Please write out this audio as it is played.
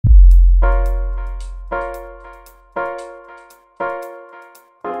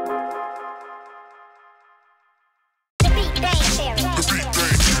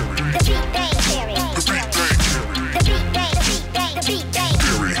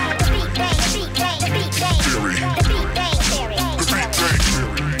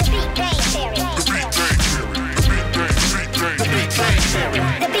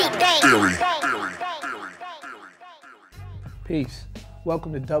Peace.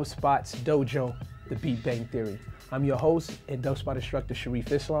 Welcome to Dubspot's Dojo, the Beat Bang Theory. I'm your host and Dubspot Instructor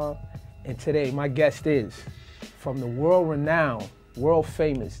Shareef Islam, and today my guest is from the world-renowned,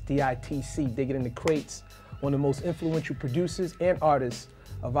 world-famous D.I.T.C, Diggin in the Crates, one of the most influential producers and artists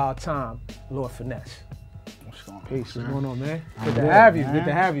of our time, Lord Finesse. What's going on? Peace. What's going on, man? Good to have you. Good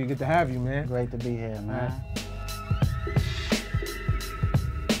to have you. Good to have you, man. Great to be here, man.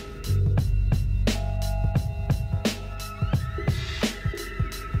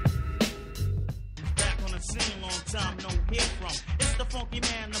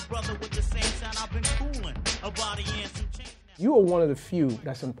 You are one of the few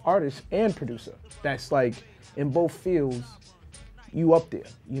that's an artist and producer that's like in both fields. You up there,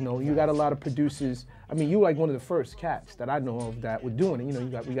 you know. You got a lot of producers. I mean, you like one of the first cats that I know of that were doing it. You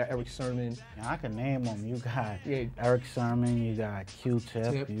know, we got Eric Sermon. Yeah, I can name them. You got Eric Sermon. You got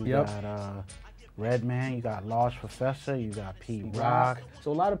Q-Tip. You got Redman. You got Lord Finesse. You got Pete Rock.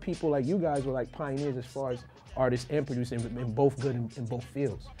 So a lot of people like you guys were like pioneers as far as artists and producing, in both good in both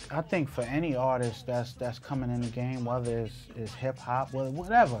fields. I think for any artist that's coming in the game, whether it's hip hop,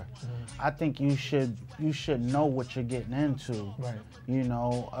 whatever, I think you should know what you're getting into. Right. You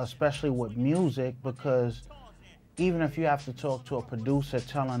know, especially with music, because even if you have to talk to a producer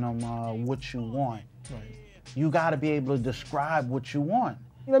telling them what you want, you got to be able to describe what you want.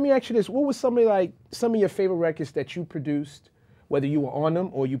 Let me ask you this: what was some of your favorite records that you produced, whether you were on them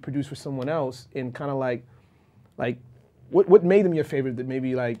or you produced for someone else, and kind of like what made them your favorite? That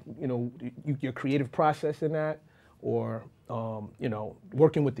maybe like, you know, your creative process in that, or you know,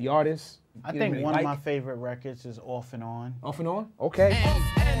 working with the artists. I think one of my favorite records is Off and On. Off and On? Okay.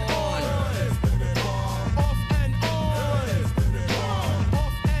 Off and on. Off and on.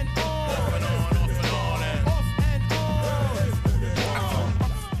 Off and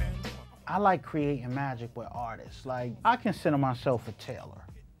on. I like creating magic with artists. Like, I consider myself a tailor.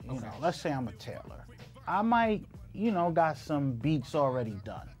 You know, let's say I'm a tailor. I might, you know, got some beats already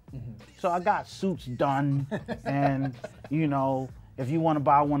done. So I got suits done, and, you know, if you want to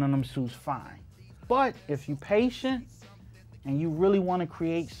buy one of them suits, fine. But if you're patient and you really want to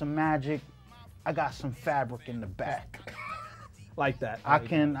create some magic, I got some fabric in the back. Like that. I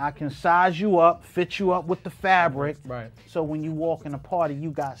can size you up, fit you up with the fabric. Right. So when you walk in a party, you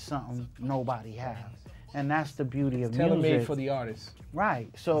got something nobody has. And that's the beauty of music. Tailor-made for the artist. Right.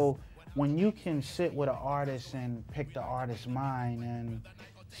 So when you can sit with an artist and pick the artist's mind and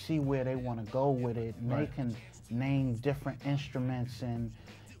see where they want to go with it, and they can name different instruments, and,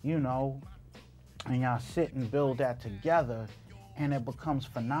 you know, and y'all sit and build that together, and it becomes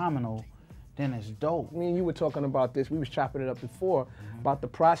phenomenal, then it's dope. Me and you were talking about this. We was chopping it up before about the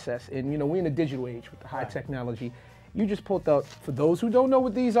process, and you know, we're in the digital age with the high technology. You just pulled out, for those who don't know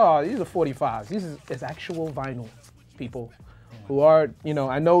what these are 45s. These is actual vinyl, people who are, you know,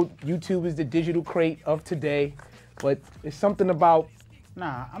 I know YouTube is the digital crate of today, but it's something about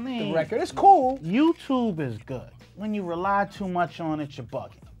Nah, I mean, the record. It's cool. YouTube is good. When you rely too much on it, you're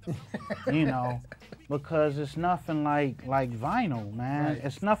bugging. You know, because it's nothing like vinyl, man. Right.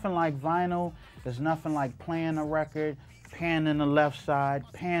 It's nothing like vinyl. It's nothing like playing a record, panning the left side,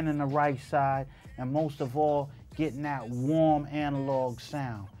 panning the right side, and most of all, getting that warm analog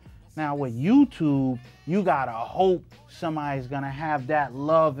sound. Now with YouTube, you gotta hope somebody's gonna have that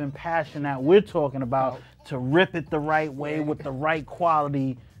love and passion that we're talking about to rip it the right way with the right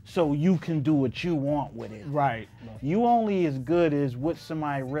quality, so you can do what you want with it. Right. You only as good as what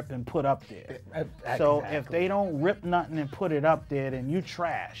somebody rip and put up there. So if they don't rip nothing and put it up there, then you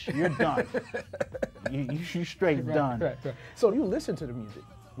trash. You're done. you straight done. Right. So you listen to the music.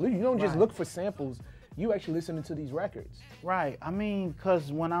 You don't just look for samples. You actually listening to these records. Right. I mean,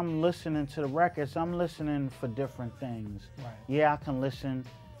 because when I'm listening to the records, I'm listening for different things. Right. Yeah, I can listen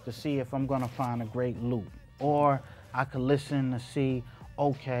to see if I'm going to find a great loop. Or I could listen to see,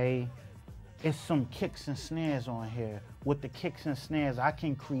 okay, it's some kicks and snares on here. With the kicks and snares, I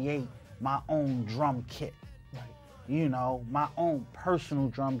can create my own drum kit. Right. You know, my own personal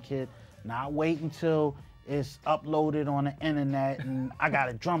drum kit. Not wait until it's uploaded on the internet and I got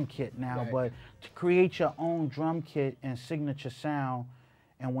a drum kit now. But to create your own drum kit and signature sound,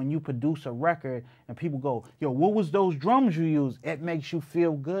 and when you produce a record and people go, yo, what was those drums you used? It makes you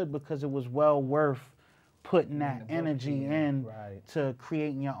feel good because it was well worth putting that energy in to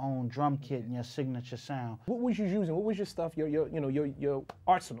creating your own drum kit and your signature sound. What was you using? What was your stuff? Your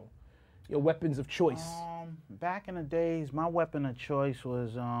arsenal, your weapons of choice. Back in the days, my weapon of choice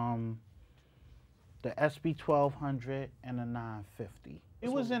was the SB1200 and the 950.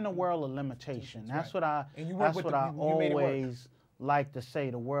 It was in the world of limitation. That's what I always like to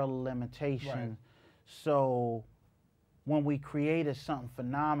say, the world of limitation. So when we created something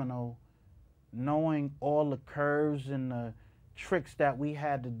phenomenal, knowing all the curves and the tricks that we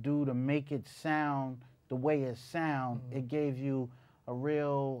had to do to make it sound the way it sound, it gave you a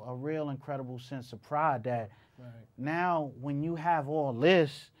real incredible sense of pride that now when you have all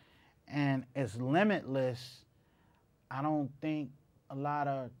this and it's limitless, I don't think a lot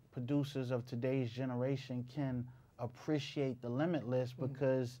of producers of today's generation can appreciate the limitless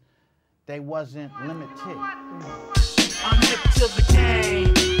because they wasn't limited. I'm hip to the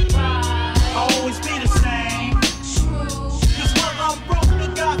game. I'll always be the same. Cause when I'm broke,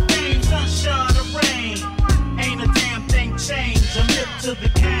 I got fame, sunshine or rain. Ain't a damn thing changed. I'm hip to the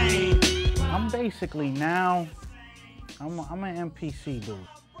game. I'm basically now, I'm an MPC dude.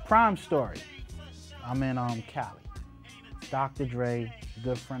 Prime story. I'm in Cali. Dr. Dre,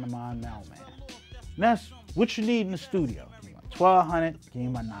 good friend of mine, Mel, man. Ness, what you need in the studio? Give me my 1200, give me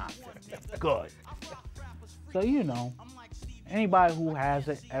my 950. Good. So you know, anybody who has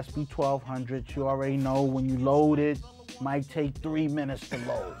an SB 1200, you already know when you load it, might take 3 minutes to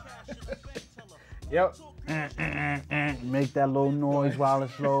load. Yep. Make that little noise while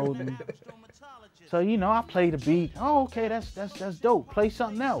it's loading. So you know, I play the beat. Oh, okay, that's dope. Play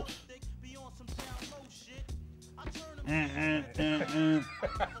something else.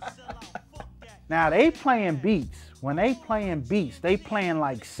 Now they playing beats. When they playing beats, they playing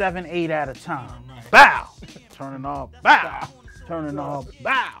like 7, 8 at a time. Bow, turning off, bow, turning off,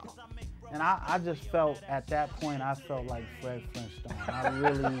 bow. And I just felt at that point, I felt like Fred Flintstone. I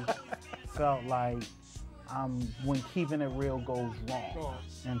really felt like when keeping it real goes wrong.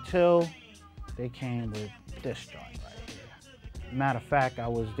 Until they came with this joint right here. Matter of fact, I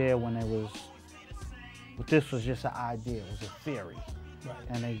was there when it was, but this was just an idea, it was a theory. Right.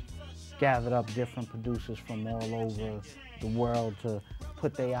 And they gathered up different producers from all over the world to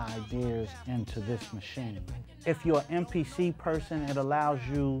put their ideas into this machine. If you're an MPC person, it allows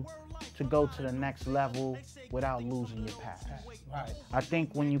you to go to the next level without losing your past. Right. I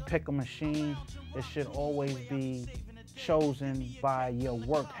think when you pick a machine, it should always be chosen by your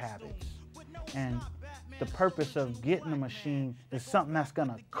work habits. And the purpose of getting a machine is something that's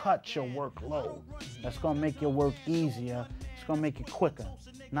gonna cut your workload. That's gonna make your work easier. It's gonna make it quicker.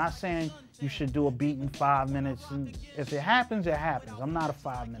 Not saying you should do a beat in 5 minutes. And if it happens, it happens. I'm not a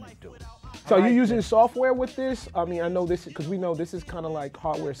 5-minute dude. So are you using software with this? I mean, I know this because we know this is kind of like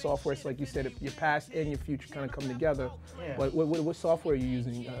hardware, software. It's like you said, if your past and your future kind of come together. Yeah. What software are you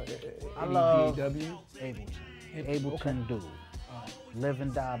using? I love DAW? Ableton. Ableton dude. Live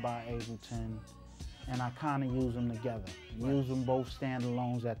and die by Ableton. And I kind of use them together. Use them both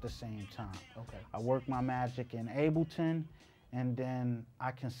standalones at the same time. Okay. I work my magic in Ableton, and then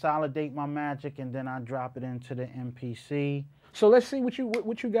I consolidate my magic, and then I drop it into the MPC. So let's see what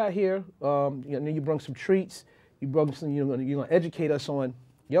you got here. You brought some treats. You brought some. You're gonna educate us on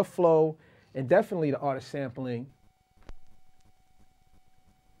your flow, and definitely the art of sampling.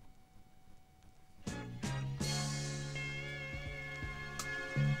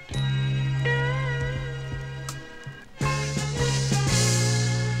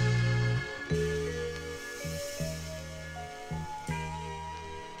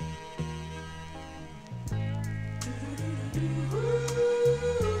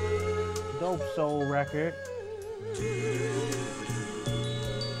 Dope soul record.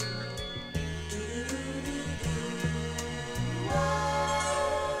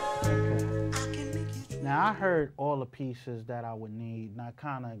 Now I heard all the pieces that I would need, and I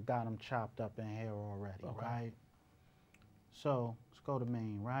kind of got them chopped up in here already, right? So let's go to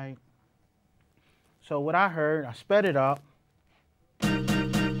main, right? So what I heard, I sped it up,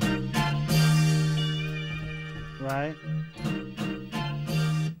 right?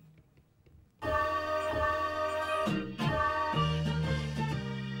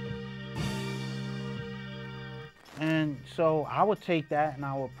 And so I would take that and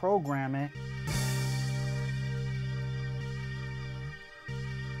I would program it.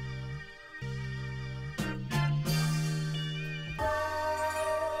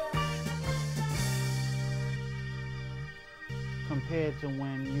 Compared to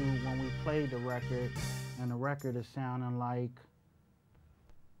when we played the record and the record is sounding like,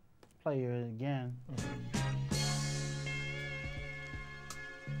 play it again.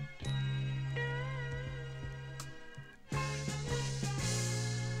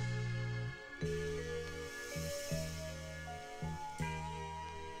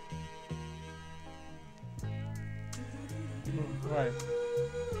 Right.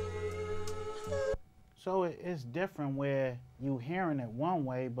 So it's different where you hearing it one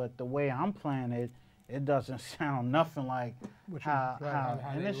way, but the way I'm playing it, it doesn't sound nothing like how how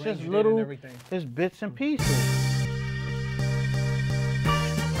and they it's just arranged it and little, everything. it's bits and pieces.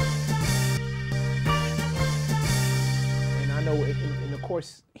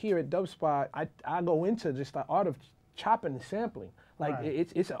 course, here at Dubspot, I go into just the art of chopping and sampling. Like,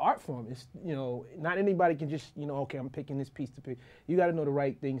 it's an art form. It's, you know, not anybody can just, you know, okay, I'm picking this piece to pick. You got to know the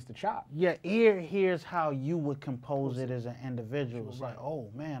right things to chop. Your ear hears how you would compose it as an individual. It's like, oh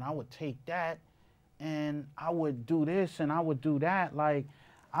man, I would take that and I would do this and I would do that. Like,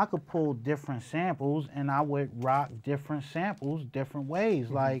 I could pull different samples and I would rock different samples different ways.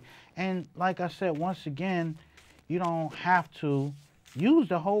 Like, and like I said, once again, you don't have to use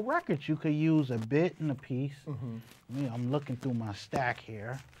the whole record. You could use a bit and a piece. I'm looking through my stack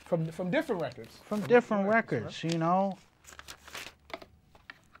here. From different records. From different records, you know.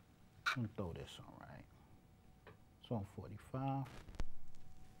 Let me throw this on right. It's on 45.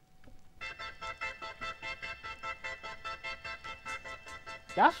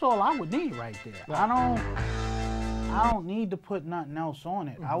 That's all I would need right there. I don't need to put nothing else on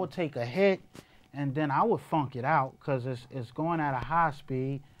it. I would take a hit and then I would funk it out because it's going at a high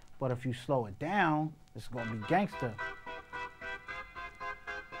speed, but if you slow it down, it's gonna be gangster.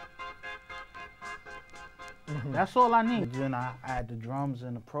 That's all I need. Then I add the drums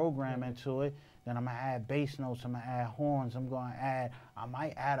and the program into it. Then I'm gonna add bass notes, I'm gonna add horns, I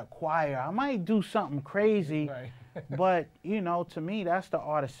might add a choir, I might do something crazy. But, you know, to me, that's the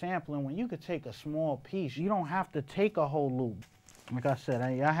art of sampling. When you could take a small piece, you don't have to take a whole loop. Like I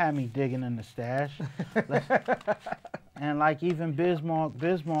said, y'all had me digging in the stash. And like even Bismarck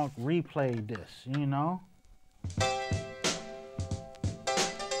replayed this, you know?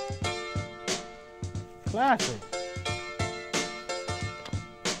 Classic.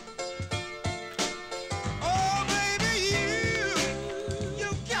 Oh, baby, you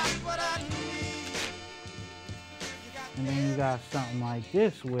got what I need. And then you got something like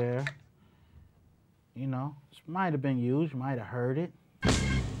this where, you know, this might have been used, you might have heard it.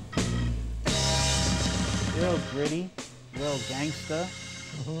 Real gritty, real gangster.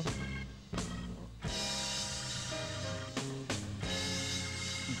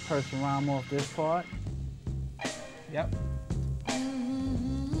 Person rhyme off this part. Yep.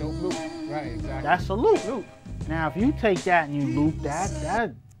 Don't loop. Right, exactly. That's a loop. Now, if you take that and you loop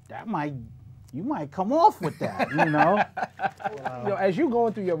that might, you might come off with that, you know? You know, as you're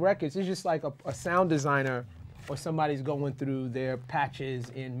going through your records, it's just like a sound designer or somebody's going through their patches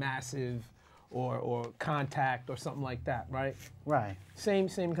in Massive or Contact or something like that, right? Right. Same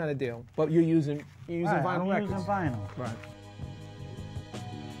kind of deal. But you're using vinyl records. Using vinyl. Right.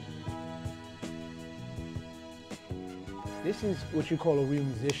 This is what you call a real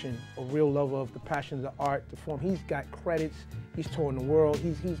musician, a real lover of the passion of the art, the form. He's got credits, he's touring the world,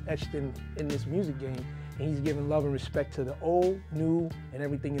 he's etched in this music game, and he's giving love and respect to the old, new, and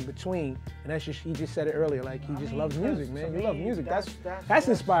everything in between. And that's just, he just said it earlier, like he just loves music, man. You love music, that's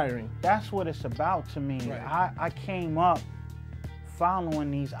inspiring. That's what it's about to me. Right. I came up following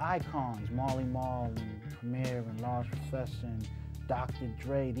these icons, Marley Marl, and Premier, and Lord Finesse, and Dr.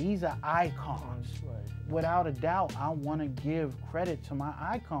 Dre. These are icons. Right. Without a doubt, I want to give credit to my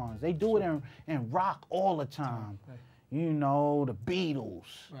icons. They do it in rock all the time. Right. You know, the Beatles,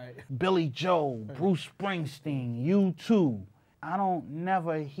 Billy Joel, Bruce Springsteen, U2. I don't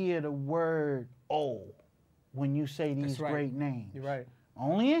never hear the word "oh" when you say these great names. You're right.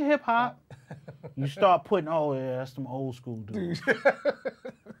 Only in hip hop, you start putting, oh yeah, that's some old school dudes.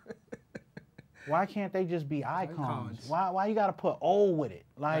 Why can't they just be icons? Why you gotta put "oh" with it?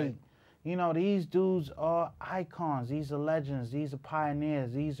 Like, you know, these dudes are icons. These are legends. These are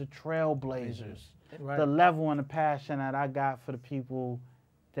pioneers. These are trailblazers. Right. The level and the passion that I got for the people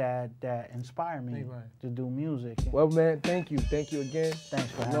that inspire me to do music. Well, man, thank you again.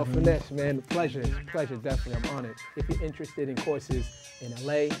 Thanks for having Lord me. Finesse, man, it's a pleasure, definitely, I'm honored. If you're interested in courses in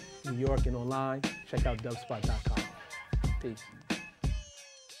LA, New York, and online, check out Dubspot.com. Peace.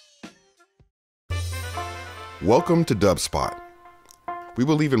 Welcome to Dubspot. We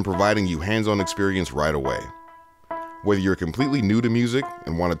believe in providing you hands-on experience right away. Whether you're completely new to music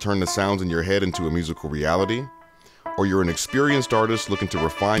and want to turn the sounds in your head into a musical reality, or you're an experienced artist looking to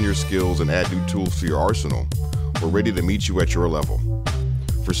refine your skills and add new tools to your arsenal, we're ready to meet you at your level.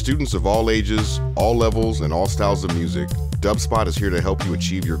 For students of all ages, all levels, and all styles of music, Dubspot is here to help you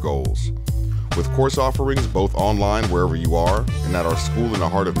achieve your goals. With course offerings both online wherever you are and at our school in the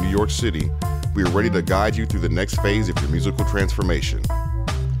heart of New York City, we are ready to guide you through the next phase of your musical transformation.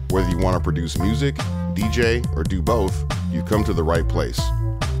 Whether you want to produce music, DJ, or do both, you've come to the right place.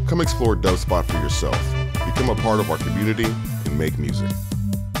 Come explore Dubspot for yourself, become a part of our community, and make music.